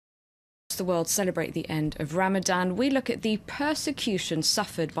The world celebrate the end of Ramadan. We look at the persecution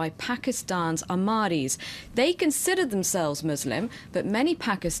suffered by Pakistan's Ahmadis. They consider themselves Muslim, but many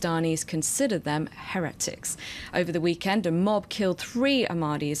Pakistanis consider them heretics. Over the weekend, a mob killed 3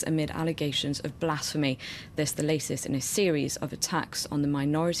 Ahmadis amid allegations of blasphemy. This the latest in a series of attacks on the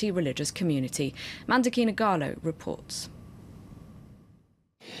minority religious community. Mandakina Garlo reports.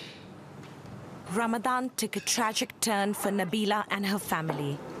 Ramadan took a tragic turn for Nabila and her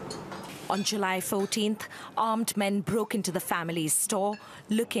family. On July 14th, armed men broke into the family's store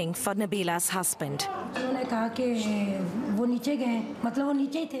looking for Nabila's husband.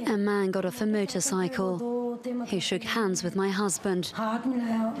 A man got off a motorcycle. He shook hands with my husband.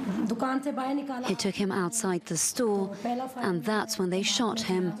 He took him outside the store, and that's when they shot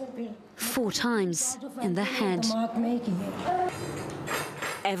him 4 times in the head.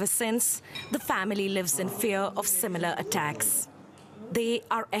 Ever since, the family lives in fear of similar attacks. They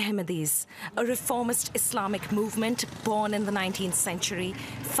are Ahmadis, a reformist Islamic movement born in the 19th century,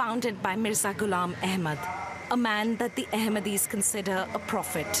 founded by Mirza Ghulam Ahmad, a man that the Ahmadis consider a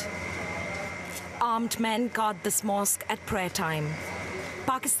prophet. Armed men guard this mosque at prayer time.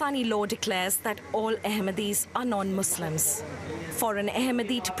 Pakistani law declares that all Ahmadis are non-Muslims. For an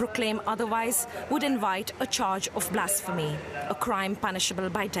Ahmadi to proclaim otherwise would invite a charge of blasphemy, a crime punishable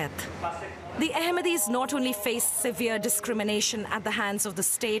by death. The Ahmadis not only face severe discrimination at the hands of the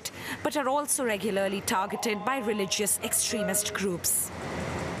state, but are also regularly targeted by religious extremist groups.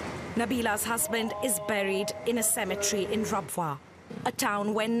 Nabila's husband is buried in a cemetery in Rabwa, a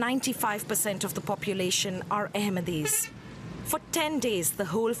town where 95% of the population are Ahmadis. For 10 days, the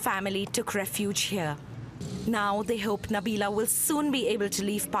whole family took refuge here. Now they hope Nabila will soon be able to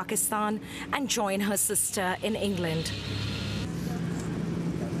leave Pakistan and join her sister in England.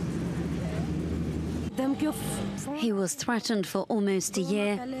 He was threatened for almost a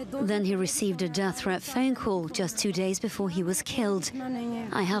year. Then he received a death threat phone call just 2 days before he was killed.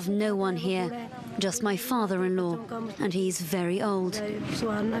 I have no one here, just my father-in-law, and he's very old.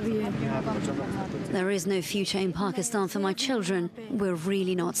 There is no future in Pakistan for my children. We're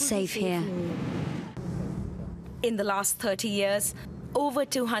really not safe here. In the last 30 years, over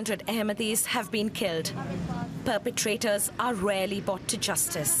 200 Ahmadis have been killed. Perpetrators are rarely brought to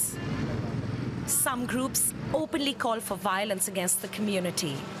justice. Some groups openly call for violence against the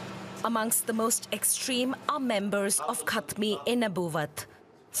community. Amongst the most extreme are members of Khatmi-e-Nabuwat.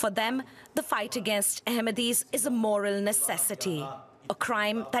 For them, the fight against Ahmadis is a moral necessity, a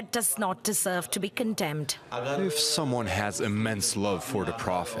crime that does not deserve to be condemned. If someone has immense love for the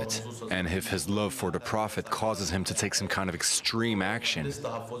Prophet, and if his love for the Prophet causes him to take some kind of extreme action,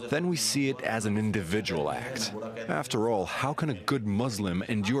 then we see it as an individual act. After all, how can a good Muslim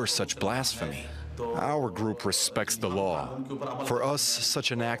endure such blasphemy? Our group respects the law. For us,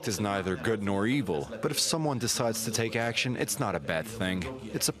 such an act is neither good nor evil, but if someone decides to take action, it's not a bad thing.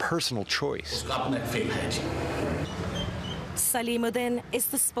 It's a personal choice. Salimuddin is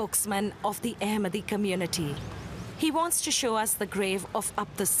the spokesman of the Ahmadi community. He wants to show us the grave of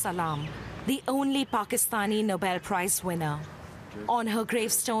Abdus Salam, the only Pakistani Nobel Prize winner. On her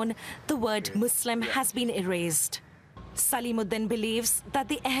gravestone, the word Muslim has been erased. Salimuddin believes that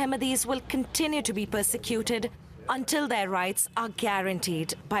the Ahmadis will continue to be persecuted until their rights are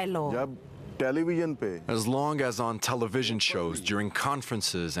guaranteed by law. As long as on television shows, during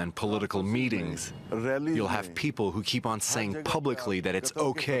conferences and political meetings, you'll have people who keep on saying publicly that it's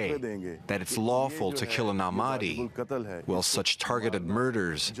okay, that it's lawful to kill an Ahmadi, well, such targeted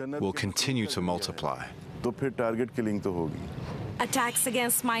murders will continue to multiply. Attacks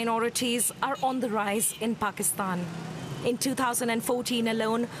against minorities are on the rise in Pakistan. In 2014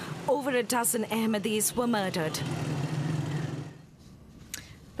 alone, over a dozen Ahmadis were murdered.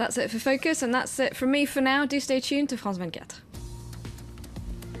 That's it for Focus, and that's it from me for now. Do stay tuned to France 24.